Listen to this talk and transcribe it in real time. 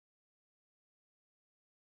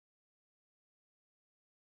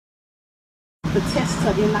the test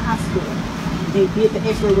in the hospital and did the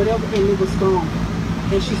x-ray, whatever, and it was gone.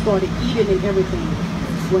 And she started eating and everything.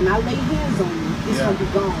 When I lay hands on you, it's going to be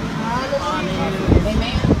gone.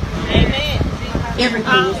 Amen? Amen.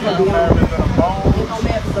 Everything is going to be gone. It don't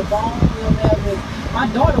matter the bone, it don't matter. My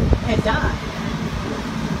daughter had died.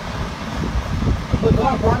 But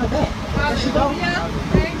God brought her back. And she go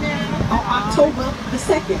on October the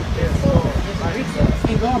 2nd.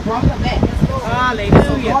 And God brought her back. Hallelujah.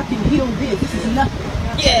 So God can heal this. This is nothing.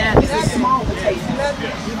 Yeah. This is small potatoes.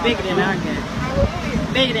 Bigger than our God.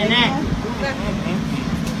 Bigger than that.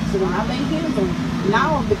 So when I lay hands on you,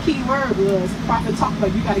 now the key word was prophet talked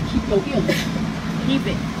about you got to keep your healing. Keep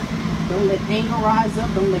it. Don't let anger rise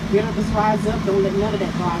up. Don't let bitterness rise up. Don't let none of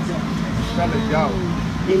that rise up.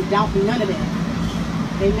 And doubt none of that.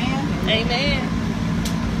 Amen? Amen.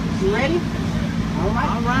 You ready? All right.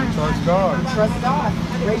 All right. Trust God. Trust God.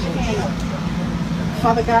 Raise your hand up.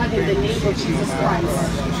 Father God, in the name of Jesus Christ.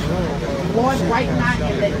 Lord, right now,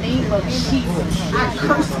 in the name of Jesus, I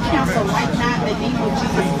curse cancer right now in the name of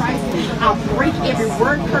Jesus Christ. I break every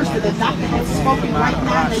word curse that the doctor has spoken right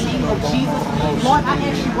now in the name of Jesus. Lord, I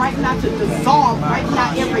ask you right now to dissolve right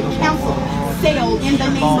now every cancer cell in the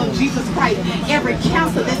name of Jesus Christ. Every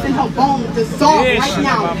cancer that's in her bone, dissolve right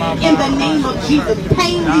now in the name of Jesus.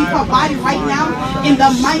 Pain leave her body right now in the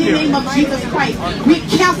mighty name of Jesus Christ. We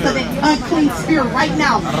cancel that unclean spirit right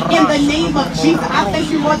now in the name of Jesus. I thank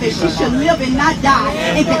you, Lord, that she should live and not die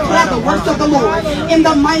and declare the works of the Lord in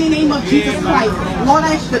the mighty name of Jesus Christ. Lord,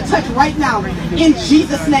 I ask you to touch right now in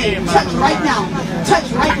Jesus' name. Touch right now.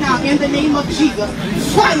 Touch right now in the name of Jesus.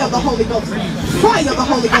 Fire of the Holy Ghost. Fire of the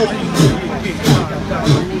Holy Ghost.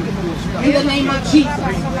 In the name of Jesus.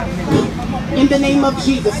 In the name of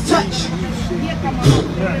Jesus. Touch.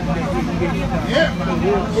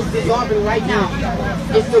 It's dissolving right now.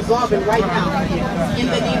 It's dissolving right now. In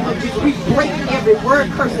the name of Jesus. We break every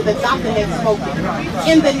word curse that the doctor has spoken.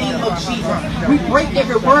 In the name of Jesus. We break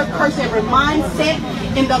every word curse, every mindset.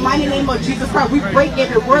 In the mighty name of Jesus Christ. We break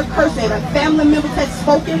every word curse that a family member has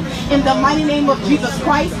spoken. In the mighty name of Jesus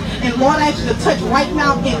Christ. And Lord, I ask you to touch right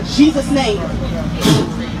now in Jesus' name.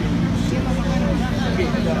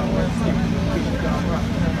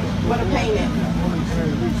 What a pain is.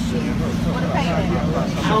 What a pain is.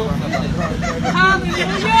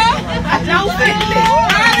 Hallelujah. I don't feel it.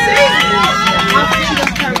 I feel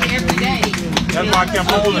this hurt every day. That's why I kept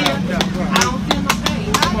holding it. I don't feel no pain.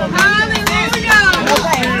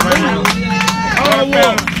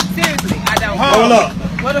 Hallelujah. Seriously, I don't. Hold up.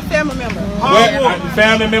 What a family member. What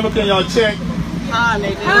family member can y'all check?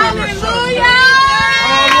 Hallelujah.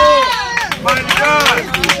 Mighty God.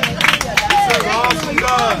 This is awesome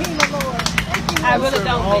God. I really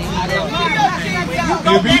don't think I don't.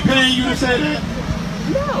 If he paying you to say that?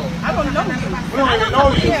 No. I don't know you. We don't even know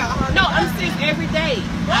you. No, I'm sick every day.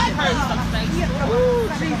 I've heard some things.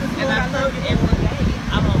 And I've heard it every day.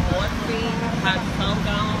 I'm on morphine, my tongue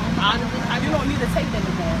gone. You don't need to take that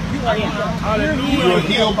anymore. You are healed. You are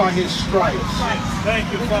healed by his stripes. Thank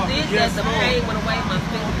you, When Father. you did that, the pain went away my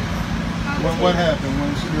fingers. What happened when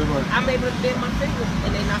she did what? I'm able to bend my fingers and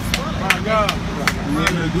they're not swollen. My God. You were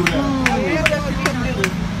able to do that?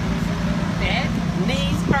 That,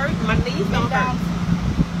 knees hurt, my knees don't hurt.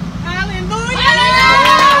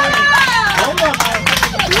 Hold on.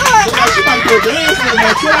 Look like she might go dancing in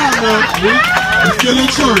that child now. She's still in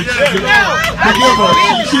church. Forgive her.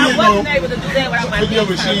 She I ain't wasn't gonna. able to do that without my Forgive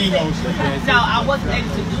her. knees She ain't hurting. gonna. No, I wasn't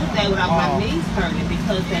able to do that without my knees hurting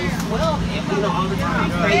because they swell, all the time.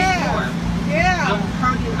 I'm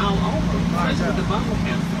hurting all over, especially with the bone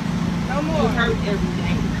cancer. You hurt every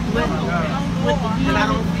day. And I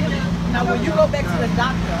don't feel it. Now, when you go back to the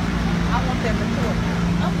doctor, I want that report.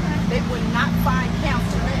 They would not find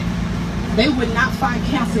cancer. They would not find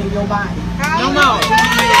cancer in your body. No more.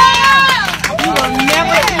 You will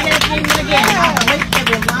never see that demon again. I break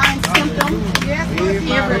every lying symptom.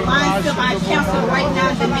 Every lying symptom I cancel right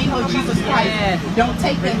now in the name of Jesus Christ. Don't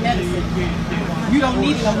take that medicine. You don't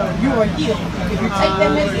need it no more. You are healed. If you take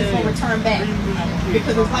that medicine, it's going to return back.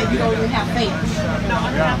 Because it's like you don't even have faith. No,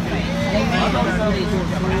 I don't have faith.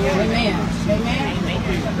 Amen. Amen.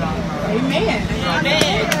 Amen.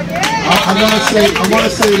 Amen. I want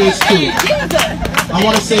to say this too. I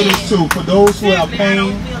want to say this too. For those who have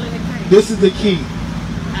pain, this is the key.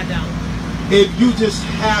 I don't. If you just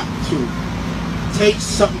have to take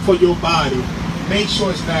something for your body, make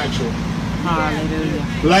sure it's natural.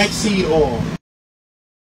 Hallelujah. Black seed oil.